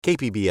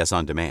KPBS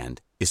On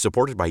Demand is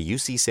supported by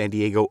UC San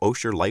Diego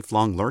Osher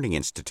Lifelong Learning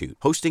Institute,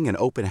 hosting an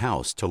open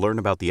house to learn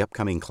about the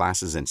upcoming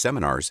classes and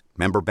seminars,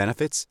 member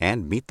benefits,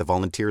 and meet the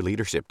volunteer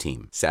leadership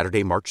team.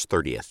 Saturday, March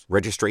 30th.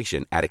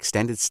 Registration at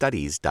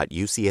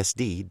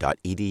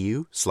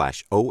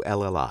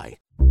extendedstudies.ucsd.edu/OLLI.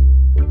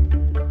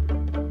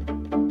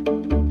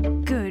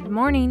 Good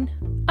morning.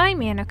 I'm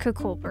Annika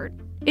Colbert.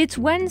 It's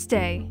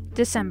Wednesday,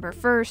 December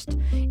 1st.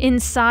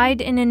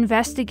 Inside an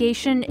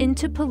investigation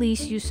into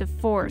police use of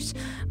force.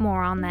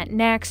 More on that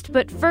next,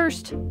 but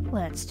first,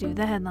 let's do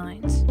the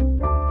headlines.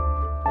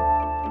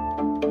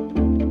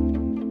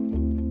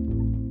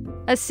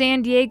 A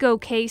San Diego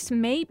case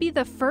may be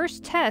the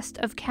first test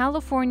of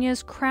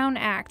California's Crown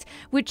Act,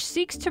 which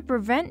seeks to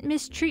prevent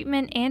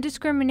mistreatment and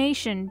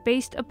discrimination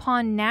based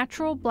upon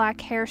natural black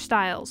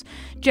hairstyles.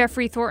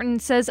 Jeffrey Thornton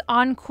says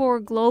Encore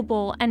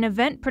Global, an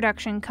event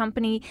production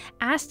company,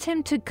 asked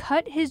him to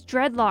cut his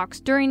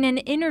dreadlocks during an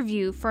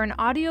interview for an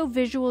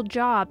audiovisual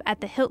job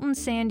at the Hilton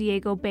San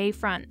Diego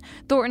Bayfront.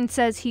 Thornton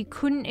says he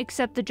couldn't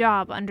accept the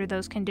job under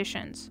those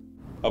conditions.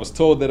 I was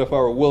told that if I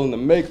were willing to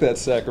make that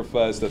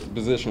sacrifice, that the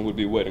position would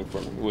be waiting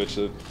for me, which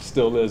it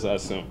still is, I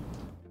assume.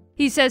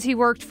 He says he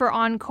worked for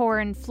Encore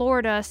in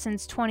Florida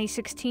since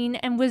 2016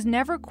 and was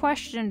never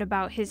questioned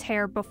about his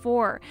hair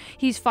before.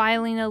 He's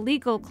filing a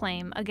legal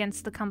claim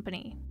against the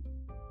company.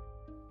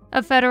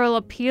 A federal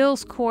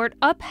appeals court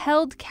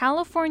upheld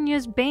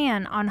California's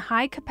ban on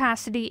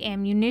high-capacity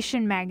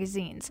ammunition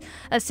magazines.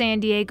 A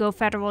San Diego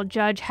federal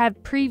judge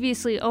had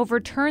previously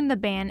overturned the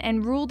ban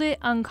and ruled it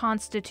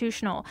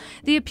unconstitutional.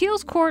 The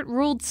appeals court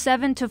ruled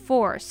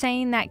 7-4,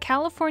 saying that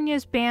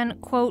California's ban,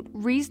 quote,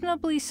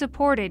 reasonably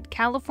supported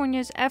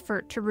California's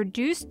effort to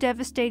reduce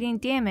devastating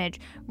damage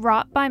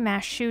wrought by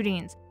mass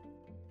shootings.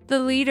 The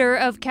leader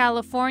of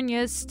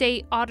California's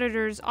state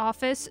auditor's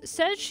office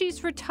says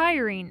she's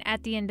retiring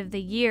at the end of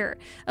the year.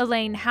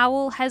 Elaine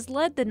Howell has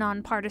led the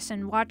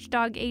nonpartisan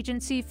watchdog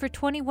agency for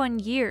 21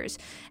 years,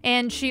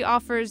 and she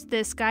offers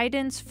this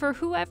guidance for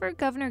whoever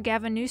Governor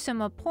Gavin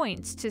Newsom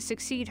appoints to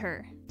succeed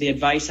her. The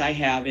advice I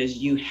have is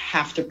you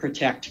have to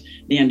protect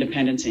the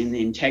independence and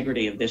the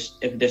integrity of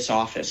this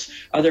office.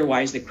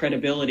 Otherwise, the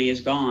credibility is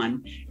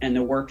gone, and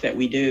the work that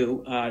we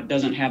do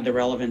doesn't have the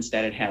relevance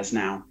that it has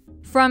now.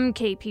 From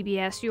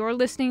KPBS, you're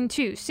listening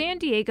to San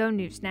Diego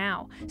News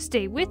Now.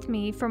 Stay with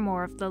me for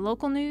more of the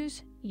local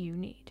news you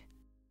need.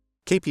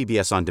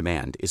 KPBS On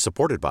Demand is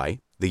supported by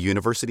the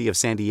University of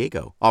San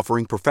Diego,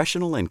 offering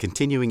professional and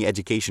continuing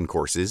education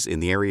courses in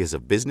the areas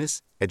of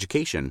business,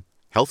 education,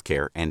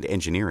 healthcare, and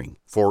engineering.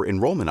 For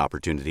enrollment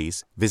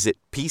opportunities, visit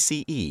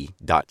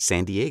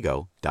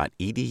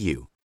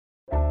pce.sandiego.edu.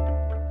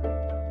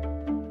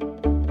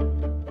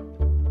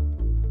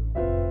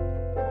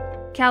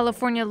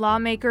 California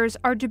lawmakers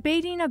are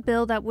debating a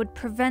bill that would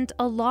prevent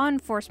a law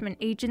enforcement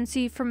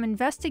agency from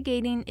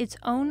investigating its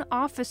own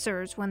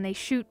officers when they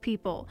shoot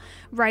people.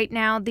 Right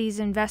now, these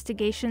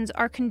investigations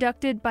are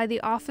conducted by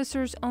the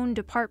officers' own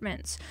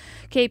departments.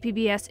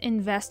 KPBS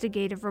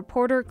investigative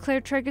reporter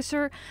Claire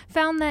Trageser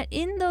found that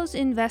in those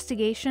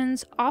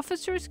investigations,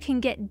 officers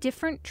can get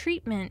different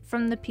treatment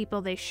from the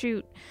people they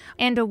shoot.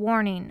 And a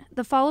warning,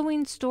 the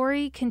following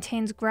story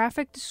contains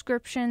graphic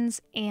descriptions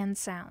and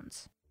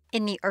sounds.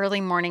 In the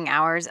early morning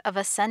hours of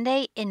a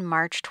Sunday in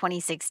March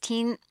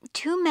 2016,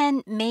 two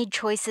men made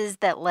choices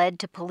that led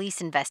to police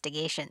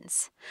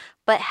investigations.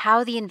 But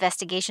how the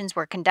investigations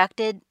were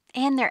conducted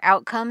and their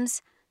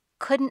outcomes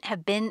couldn't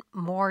have been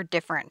more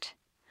different.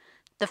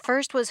 The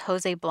first was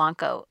Jose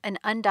Blanco, an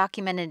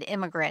undocumented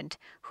immigrant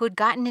who had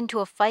gotten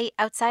into a fight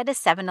outside a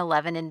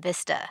 7-Eleven in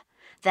Vista.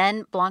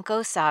 Then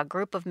Blanco saw a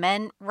group of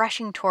men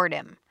rushing toward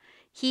him.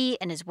 He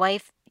and his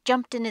wife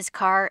jumped in his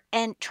car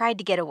and tried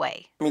to get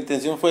away. My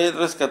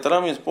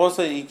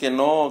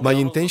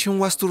intention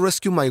was to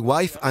rescue my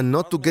wife and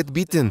not to get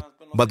beaten.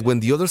 But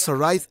when the others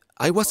arrived,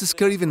 I was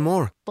scared even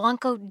more.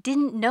 Blanco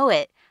didn't know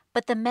it,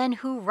 but the men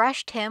who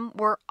rushed him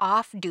were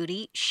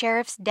off-duty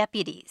sheriff's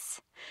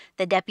deputies.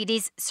 The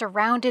deputies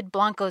surrounded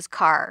Blanco's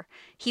car.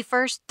 He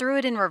first threw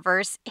it in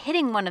reverse,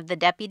 hitting one of the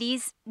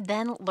deputies,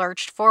 then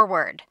lurched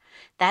forward.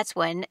 That's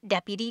when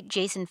Deputy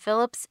Jason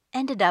Phillips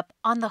ended up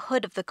on the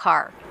hood of the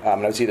car. I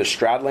was either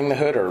straddling the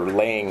hood or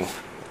laying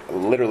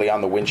literally on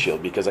the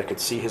windshield because I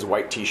could see his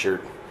white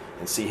T-shirt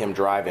and see him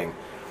driving.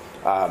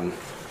 And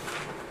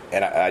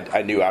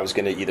I knew I was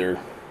going to either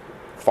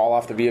fall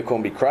off the vehicle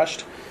and be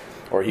crushed,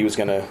 or he was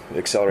going to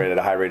accelerate at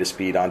a high rate of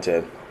speed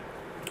onto,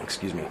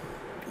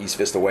 East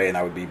Vista Way, and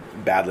I would be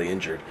badly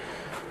injured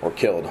or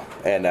killed.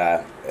 And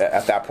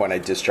at that point, I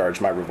discharged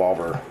my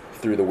revolver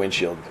through the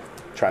windshield,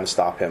 trying to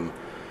stop him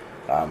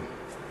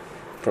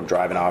from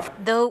driving off.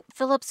 Though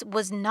Phillips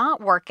was not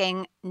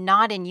working,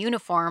 not in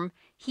uniform,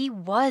 he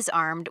was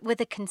armed with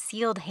a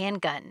concealed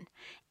handgun.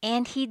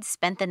 And he'd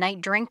spent the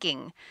night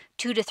drinking,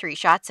 2 to 3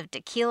 shots of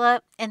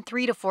tequila and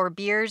 3 to 4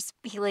 beers,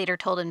 he later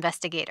told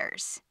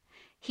investigators.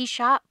 He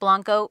shot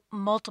Blanco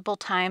multiple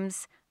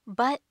times,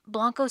 but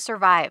Blanco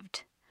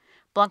survived.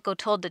 Blanco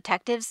told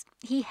detectives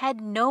he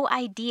had no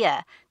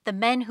idea the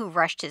men who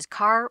rushed his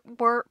car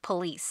were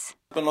police.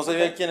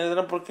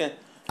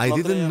 I I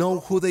didn't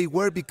know who they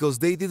were because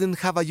they didn't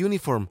have a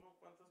uniform.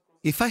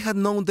 If I had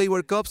known they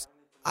were cops,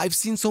 I've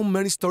seen so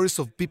many stories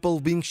of people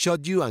being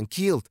shot and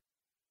killed.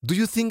 Do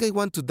you think I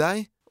want to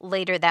die?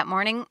 Later that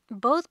morning,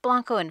 both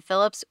Blanco and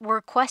Phillips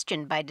were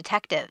questioned by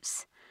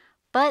detectives.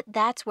 But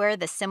that's where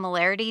the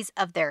similarities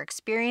of their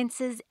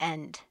experiences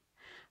end.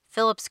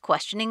 Phillips'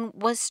 questioning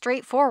was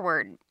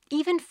straightforward,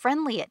 even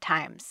friendly at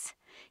times.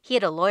 He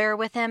had a lawyer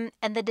with him,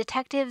 and the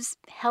detectives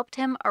helped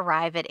him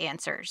arrive at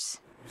answers.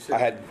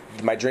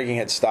 My drinking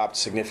had stopped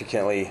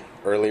significantly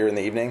earlier in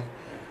the evening,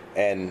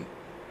 and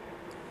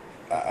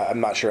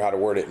I'm not sure how to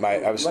word it.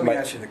 Let me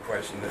ask you the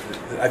question.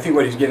 I think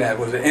what he's getting at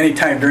was, at any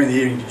time during the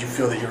evening, did you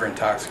feel that you were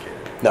intoxicated?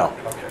 No.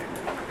 Okay.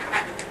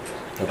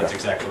 That's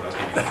exactly what I was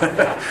getting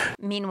at.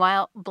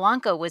 Meanwhile,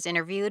 Blanco was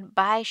interviewed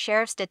by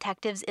sheriff's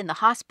detectives in the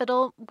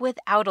hospital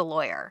without a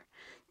lawyer.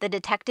 The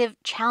detective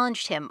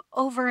challenged him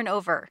over and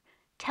over,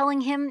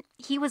 telling him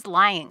he was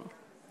lying.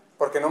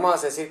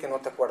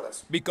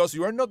 Because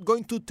you are not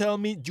going to tell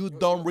me you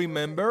don't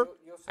remember?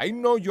 I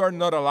know you are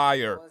not a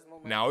liar.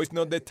 Now is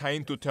not the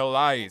time to tell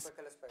lies.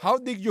 How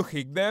did you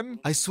hit them?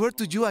 I swear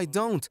to you I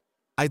don't.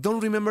 I don't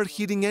remember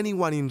hitting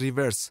anyone in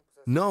reverse.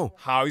 No.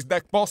 How is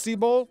that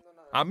possible?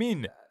 I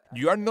mean,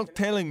 you are not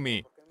telling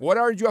me. What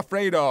are you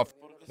afraid of?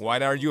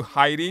 What are you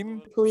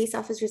hiding? Police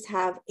officers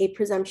have a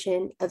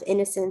presumption of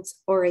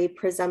innocence or a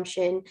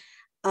presumption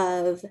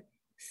of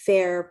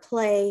fair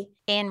play.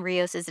 Ann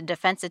Rios is a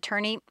defense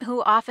attorney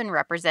who often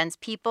represents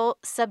people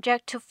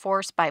subject to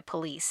force by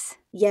police.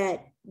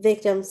 Yet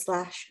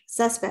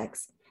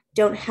victims/suspects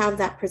don't have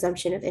that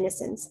presumption of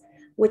innocence,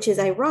 which is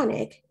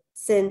ironic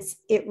since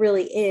it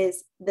really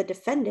is the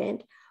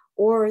defendant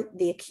or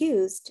the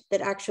accused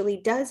that actually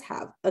does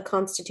have a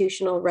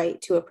constitutional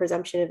right to a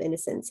presumption of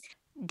innocence.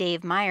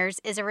 Dave Myers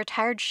is a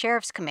retired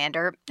sheriff's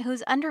commander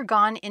who's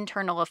undergone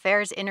internal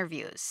affairs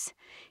interviews.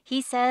 He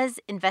says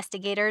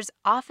investigators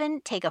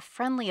often take a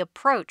friendly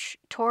approach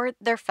toward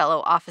their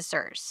fellow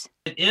officers.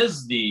 It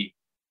is the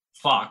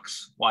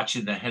fox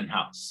watching the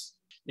henhouse.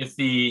 If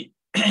the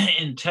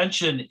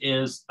intention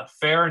is a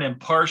fair and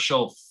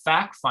impartial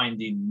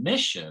fact-finding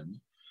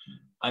mission,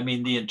 I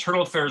mean, the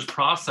internal affairs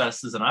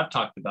processes, and I've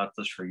talked about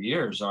this for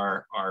years,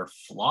 are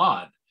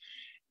flawed.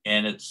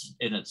 And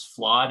it's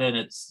flawed, and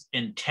it's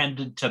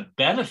intended to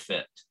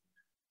benefit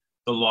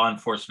the law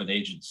enforcement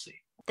agency.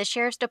 The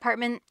sheriff's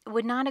department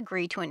would not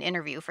agree to an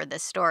interview for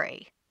this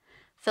story.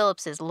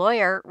 Phillips's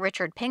lawyer,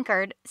 Richard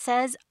Pinkard,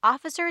 says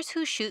officers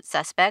who shoot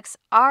suspects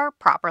are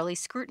properly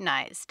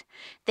scrutinized.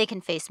 They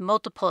can face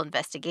multiple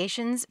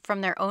investigations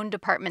from their own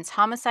department's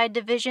homicide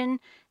division,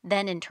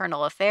 then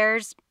internal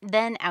affairs,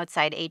 then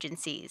outside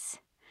agencies.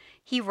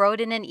 He wrote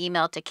in an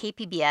email to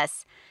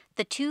KPBS,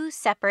 the two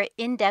separate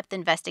in-depth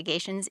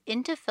investigations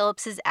into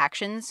Phillips's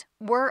actions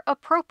were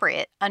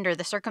appropriate under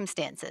the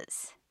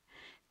circumstances.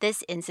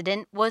 This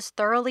incident was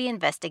thoroughly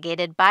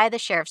investigated by the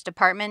Sheriff's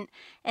Department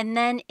and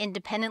then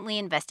independently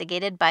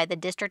investigated by the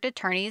District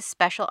Attorney's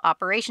Special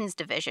Operations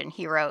Division,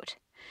 he wrote.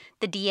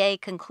 The DA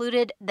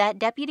concluded that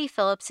Deputy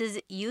Phillips's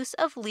use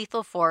of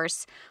lethal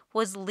force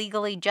was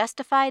legally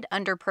justified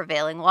under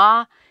prevailing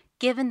law,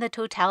 given the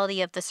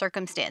totality of the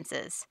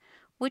circumstances,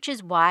 which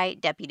is why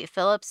Deputy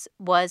Phillips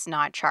was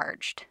not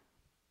charged.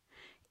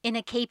 In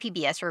a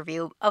KPBS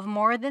review of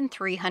more than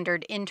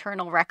 300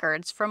 internal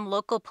records from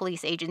local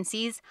police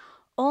agencies,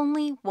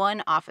 only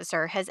one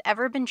officer has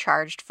ever been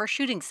charged for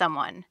shooting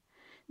someone.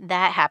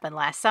 That happened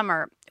last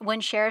summer,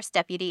 when Sheriff's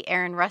Deputy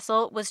Aaron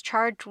Russell was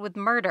charged with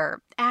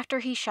murder after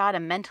he shot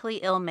a mentally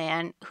ill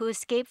man who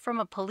escaped from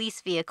a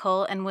police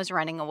vehicle and was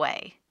running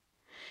away.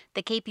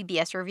 The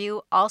KPBS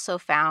review also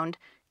found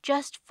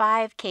just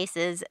 5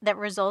 cases that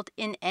result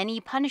in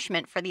any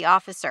punishment for the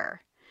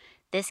officer.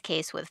 This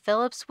case with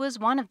Phillips was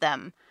one of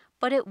them,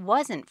 but it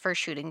wasn't for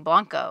shooting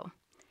Blanco.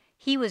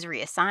 He was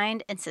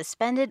reassigned and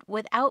suspended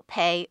without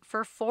pay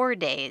for 4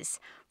 days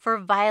for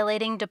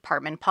violating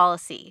department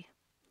policy.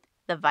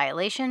 The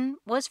violation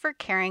was for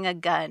carrying a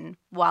gun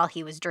while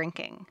he was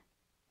drinking.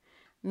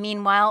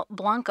 Meanwhile,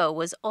 Blanco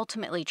was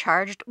ultimately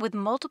charged with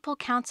multiple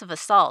counts of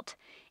assault,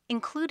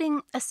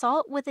 including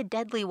assault with a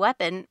deadly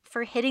weapon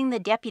for hitting the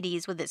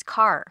deputies with his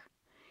car.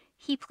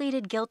 He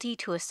pleaded guilty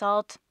to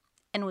assault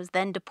and was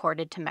then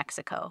deported to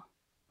Mexico.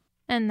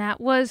 And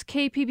that was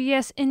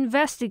KPBS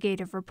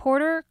investigative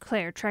reporter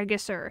Claire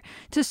Trageser.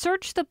 To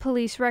search the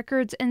police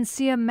records and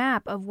see a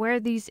map of where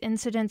these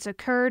incidents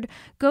occurred,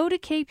 go to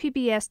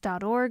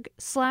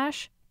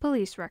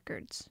kpbs.org/police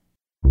records.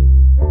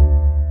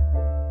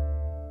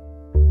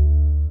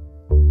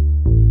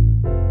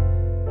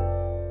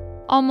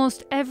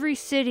 Almost every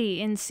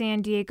city in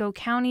San Diego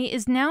County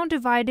is now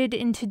divided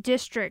into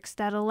districts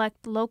that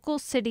elect local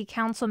city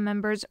council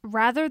members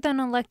rather than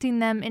electing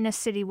them in a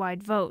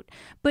citywide vote,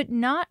 but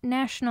not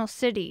National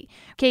City.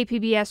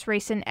 KPBS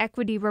race and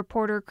equity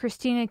reporter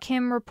Christina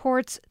Kim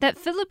reports that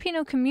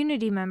Filipino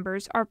community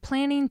members are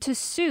planning to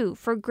sue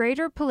for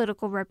greater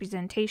political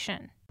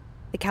representation.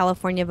 The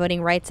California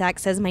Voting Rights Act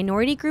says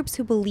minority groups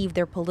who believe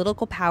their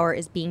political power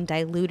is being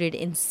diluted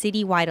in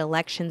citywide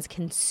elections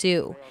can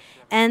sue.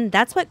 And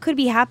that's what could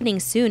be happening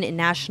soon in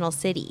National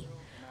City.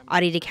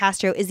 Audie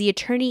DeCastro is the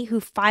attorney who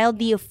filed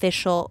the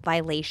official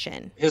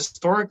violation.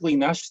 Historically,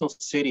 National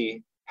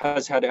City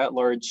has had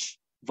at-large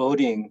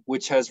voting,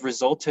 which has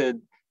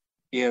resulted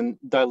in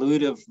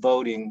dilutive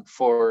voting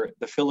for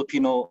the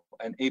Filipino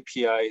and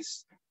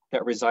APIs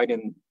that reside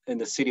in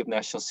the city of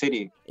National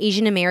City.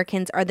 Asian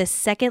Americans are the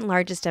second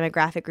largest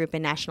demographic group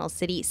in National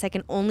City,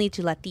 second only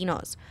to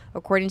Latinos,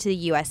 according to the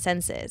U.S.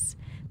 Census.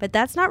 But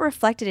that's not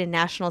reflected in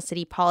National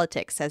City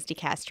politics, says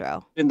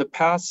DeCastro. In the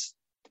past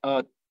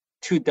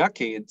 2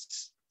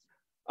 decades,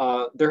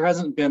 there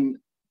hasn't been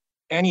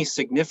any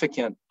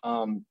significant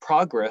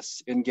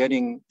progress in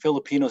getting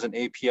Filipinos and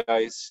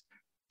APIs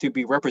to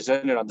be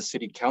represented on the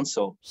city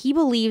council. He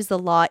believes the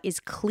law is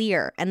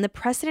clear and the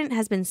precedent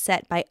has been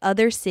set by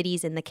other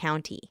cities in the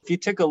county. If you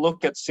take a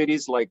look at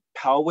cities like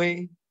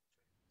Poway,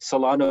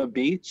 Solano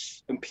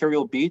Beach,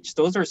 Imperial Beach,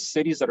 those are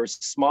cities that are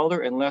smaller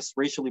and less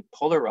racially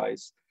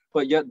polarized,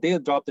 but yet they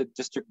adopted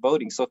district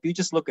voting. So if you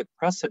just look at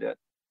precedent,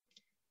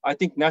 I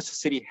think National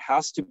City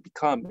has to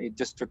become a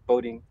district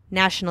voting.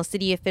 National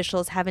City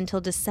officials have until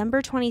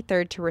December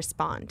 23rd to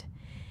respond.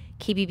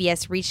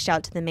 KPBS reached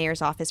out to the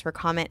mayor's office for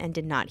comment and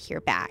did not hear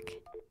back.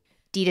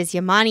 Didas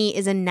Yamani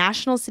is a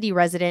National City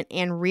resident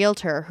and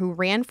realtor who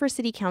ran for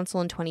city council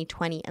in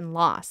 2020 and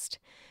lost.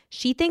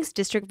 She thinks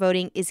district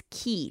voting is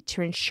key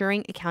to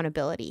ensuring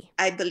accountability.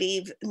 I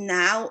believe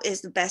now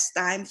is the best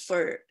time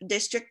for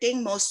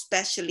districting. Most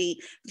especially,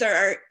 there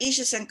are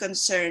issues and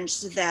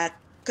concerns that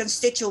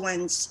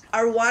constituents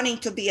are wanting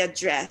to be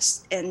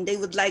addressed, and they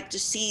would like to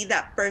see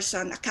that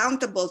person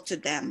accountable to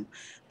them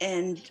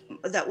and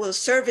that will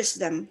service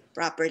them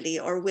properly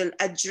or will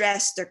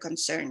address their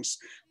concerns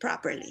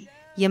properly.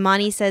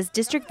 Yamani says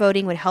district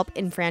voting would help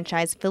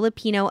enfranchise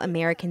Filipino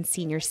American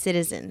senior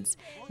citizens,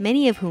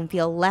 many of whom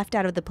feel left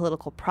out of the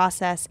political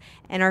process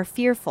and are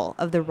fearful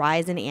of the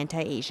rise in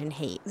anti-Asian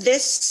hate.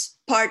 This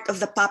part of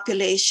the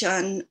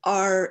population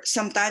are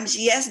sometimes,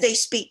 yes, they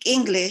speak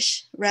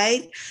English,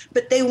 right?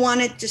 But they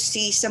wanted to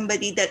see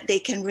somebody that they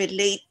can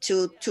relate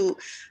to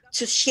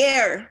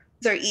share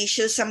their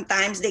issues.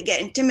 Sometimes they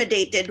get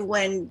intimidated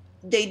when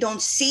they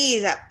don't see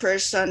that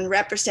person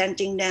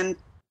representing them.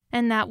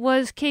 And that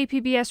was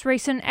KPBS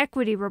Race and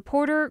Equity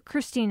reporter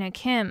Christina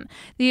Kim.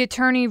 The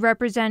attorney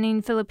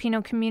representing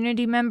Filipino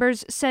community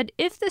members said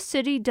if the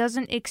city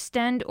doesn't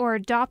extend or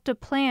adopt a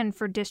plan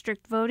for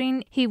district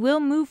voting, he will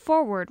move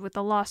forward with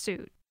a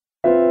lawsuit.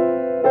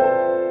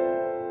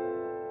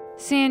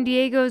 San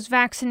Diego's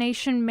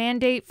vaccination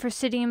mandate for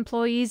city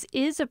employees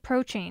is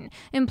approaching.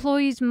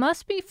 Employees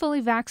must be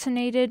fully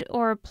vaccinated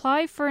or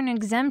apply for an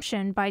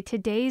exemption by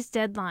today's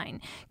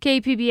deadline.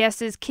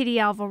 KPBS's Kitty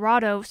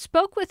Alvarado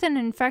spoke with an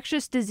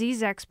infectious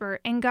disease expert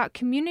and got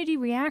community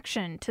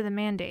reaction to the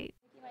mandate.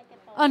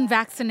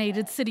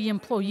 Unvaccinated city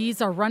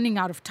employees are running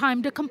out of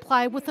time to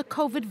comply with a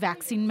COVID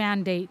vaccine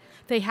mandate.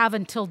 They have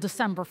until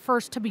December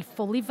 1st to be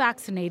fully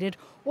vaccinated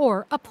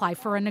or apply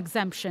for an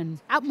exemption.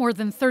 At more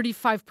than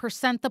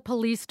 35%, the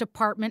police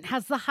department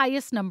has the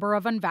highest number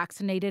of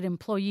unvaccinated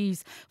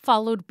employees,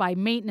 followed by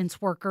maintenance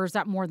workers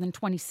at more than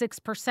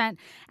 26%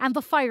 and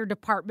the fire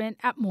department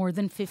at more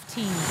than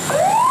 15%.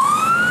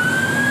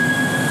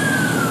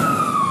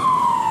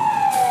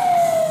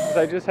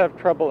 I just have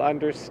trouble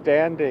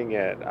understanding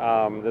it.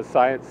 The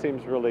science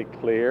seems really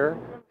clear.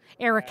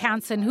 Eric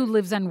Hansen, who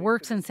lives and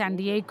works in San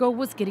Diego,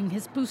 was getting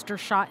his booster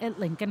shot at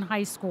Lincoln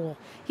High School.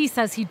 He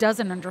says he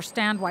doesn't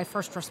understand why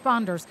first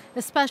responders,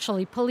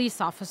 especially police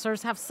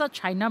officers, have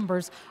such high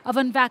numbers of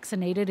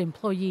unvaccinated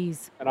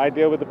employees. And I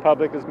deal with the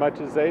public as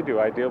much as they do.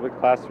 I deal with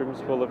classrooms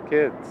full of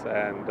kids.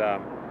 And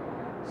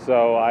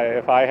so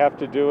if I have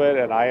to do it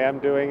and I am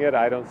doing it,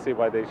 I don't see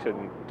why they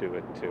shouldn't do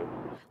it too.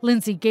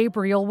 Lindsay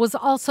Gabriel was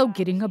also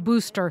getting a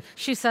booster.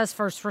 She says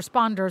first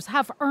responders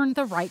have earned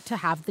the right to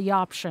have the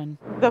option.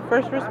 The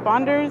first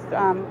responders,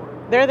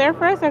 they're there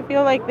for us. I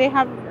feel like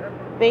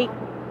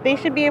they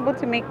should be able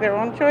to make their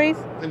own choice.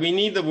 We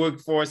need the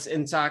workforce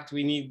intact.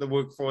 We need the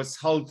workforce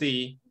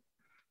healthy.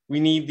 We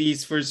need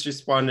these first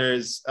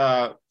responders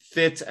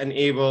fit and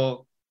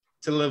able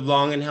to live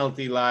long and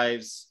healthy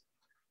lives,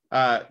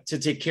 to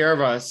take care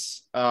of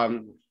us.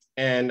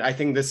 And I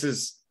think this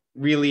is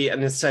really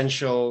an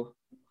essential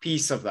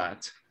piece of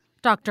that.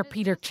 Dr.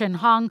 Peter Chin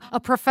Hong,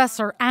 a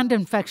professor and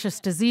infectious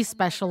disease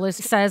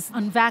specialist, says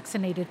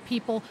unvaccinated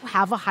people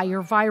have a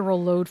higher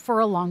viral load for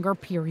a longer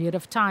period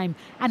of time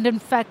and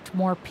infect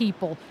more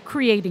people,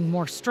 creating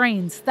more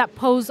strains that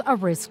pose a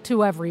risk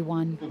to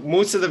everyone.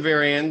 Most of the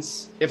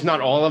variants, if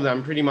not all of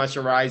them, pretty much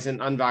arise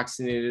in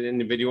unvaccinated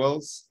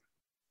individuals.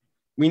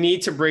 We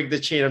need to break the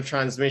chain of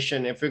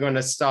transmission if we're going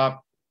to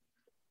stop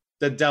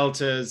the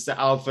deltas, the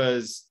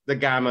alphas, the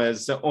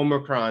gammas, the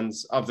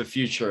omicrons of the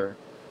future.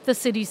 The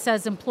city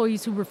says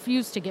employees who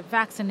refuse to get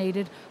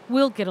vaccinated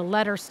will get a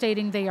letter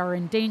stating they are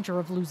in danger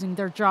of losing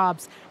their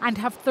jobs and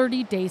have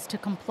 30 days to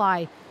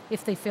comply.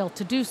 If they fail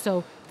to do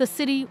so, the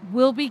city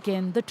will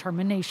begin the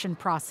termination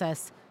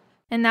process.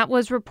 And that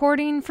was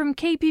reporting from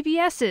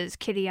KPBS's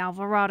Kitty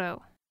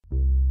Alvarado.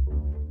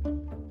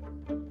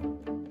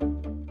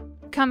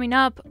 Coming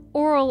up,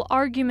 Oral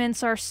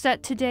arguments are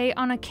set today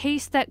on a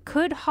case that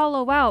could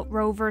hollow out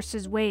Roe v.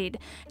 Wade,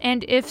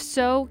 and if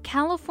so,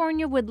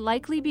 California would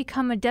likely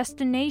become a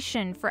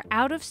destination for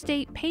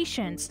out-of-state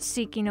patients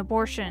seeking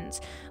abortions.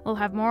 We'll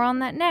have more on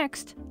that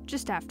next,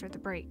 just after the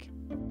break.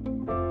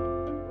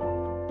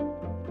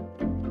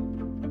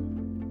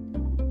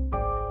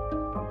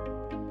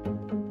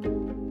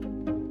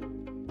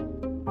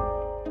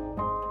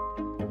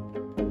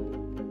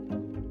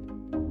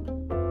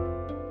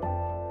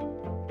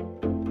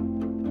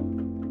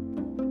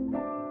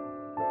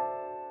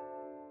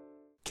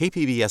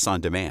 KPBS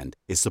On Demand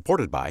is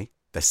supported by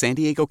the San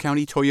Diego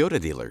County Toyota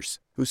dealers,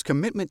 whose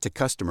commitment to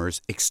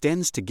customers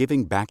extends to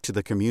giving back to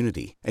the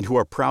community and who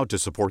are proud to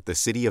support the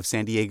City of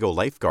San Diego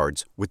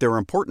lifeguards with their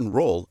important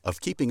role of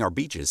keeping our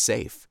beaches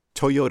safe.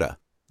 Toyota,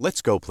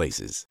 let's go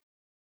places.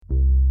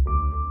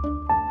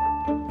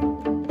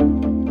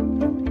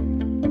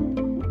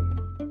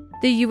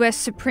 The U.S.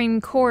 Supreme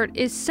Court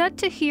is set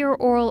to hear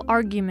oral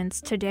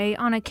arguments today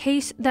on a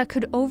case that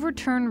could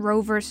overturn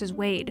Roe v.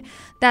 Wade.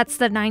 That's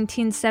the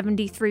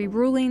 1973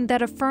 ruling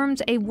that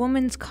affirms a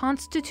woman's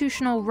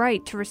constitutional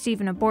right to receive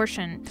an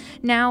abortion.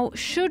 Now,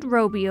 should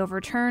Roe be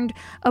overturned,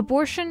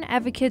 abortion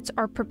advocates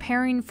are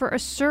preparing for a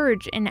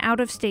surge in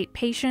out-of-state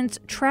patients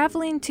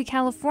traveling to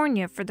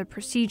California for the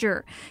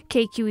procedure.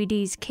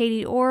 KQED's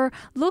Katie Orr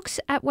looks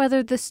at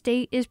whether the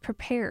state is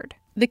prepared.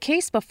 The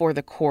case before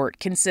the court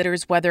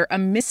considers whether a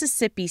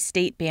Mississippi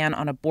state ban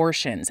on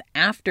abortions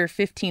after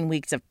 15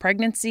 weeks of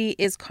pregnancy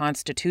is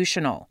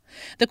constitutional.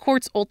 The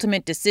court's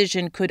ultimate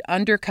decision could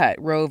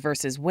undercut Roe v.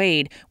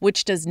 Wade,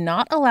 which does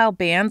not allow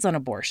bans on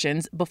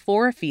abortions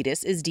before a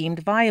fetus is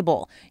deemed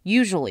viable,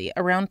 usually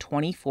around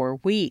 24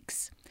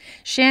 weeks.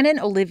 Shannon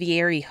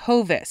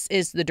Olivieri-Hovis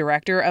is the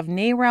director of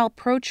NARAL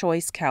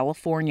Pro-Choice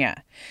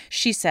California.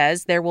 She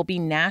says there will be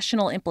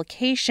national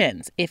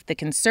implications if the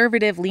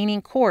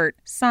conservative-leaning court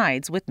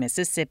sides with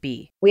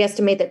Mississippi. We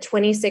estimate that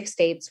 26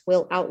 states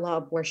will outlaw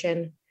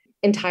abortion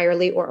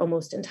entirely or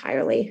almost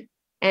entirely.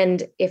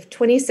 And if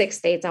 26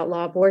 states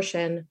outlaw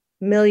abortion,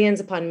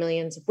 millions upon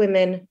millions of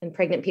women and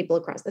pregnant people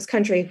across this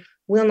country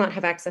will not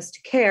have access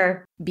to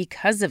care.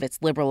 Because of its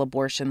liberal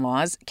abortion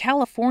laws,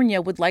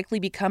 California would likely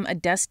become a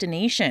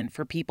destination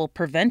for people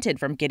prevented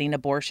from getting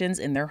abortions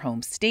in their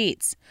home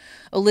states.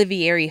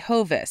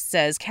 Olivieri-Hovis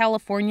says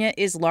California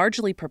is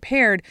largely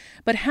prepared,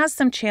 but has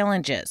some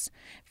challenges.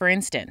 For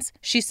instance,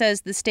 she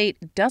says the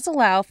state does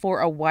allow for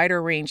a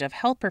wider range of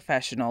health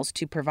professionals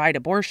to provide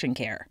abortion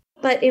care.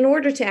 But in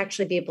order to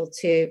actually be able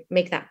to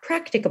make that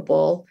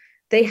practicable,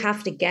 they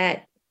have to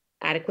get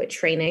adequate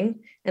training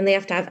and they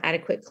have to have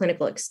adequate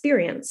clinical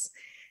experience.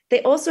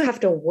 They also have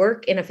to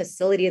work in a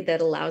facility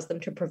that allows them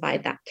to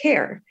provide that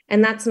care,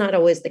 and that's not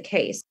always the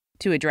case.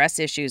 To address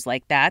issues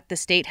like that, the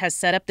state has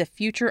set up the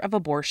Future of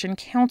Abortion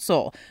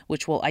Council,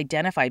 which will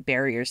identify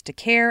barriers to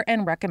care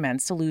and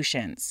recommend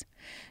solutions.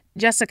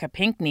 Jessica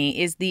Pinkney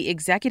is the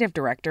executive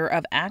director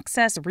of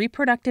Access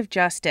Reproductive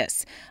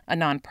Justice, a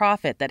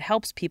nonprofit that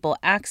helps people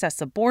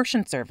access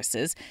abortion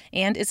services,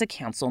 and is a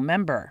council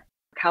member.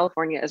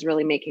 California is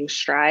really making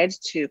strides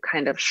to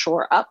kind of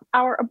shore up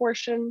our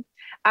abortion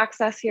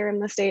access here in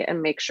the state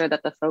and make sure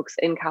that the folks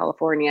in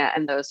California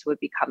and those who would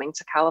be coming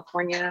to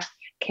California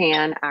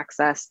can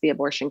access the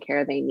abortion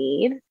care they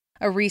need.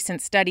 A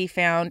recent study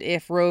found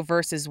if Roe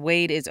v.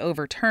 Wade is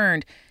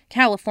overturned,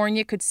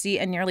 California could see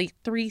a nearly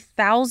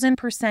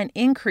 3,000%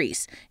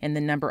 increase in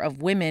the number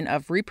of women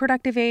of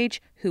reproductive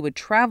age who would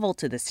travel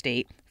to the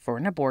state for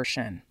an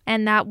abortion.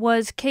 And that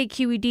was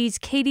KQED's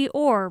Katie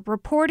Orr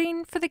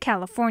reporting for the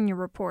California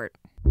Report.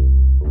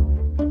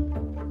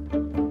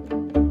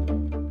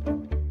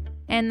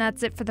 And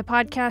that's it for the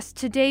podcast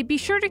today. Be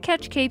sure to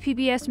catch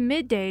KPBS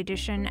Midday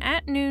Edition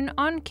at noon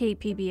on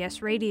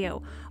KPBS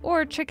Radio,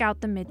 or check out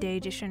the Midday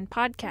Edition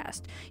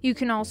podcast. You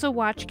can also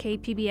watch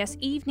KPBS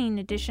Evening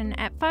Edition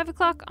at 5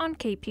 o'clock on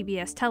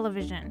KPBS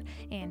Television.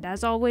 And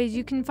as always,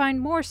 you can find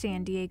more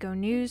San Diego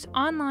news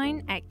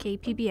online at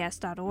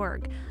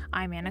kpbs.org.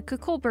 I'm Annika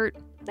Colbert.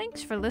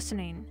 Thanks for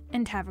listening,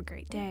 and have a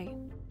great day.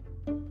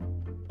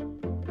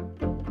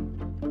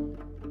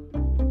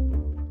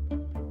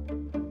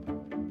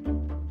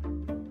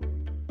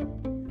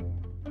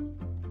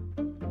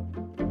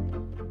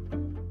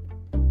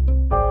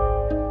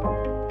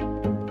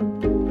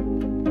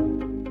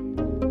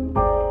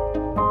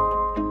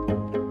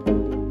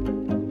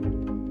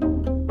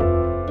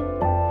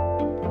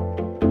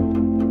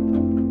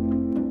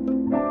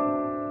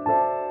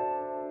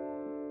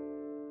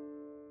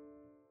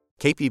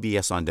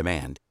 KPBS On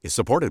Demand is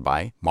supported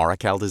by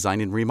Marrokal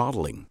Design and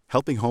Remodeling,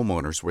 helping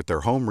homeowners with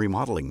their home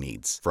remodeling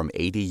needs. From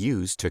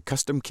ADUs to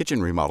custom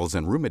kitchen remodels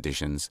and room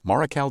additions,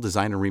 Marrokal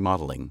Design and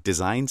Remodeling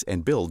designs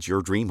and builds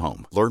your dream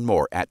home. Learn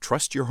more at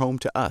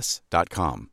trustyourhometous.com.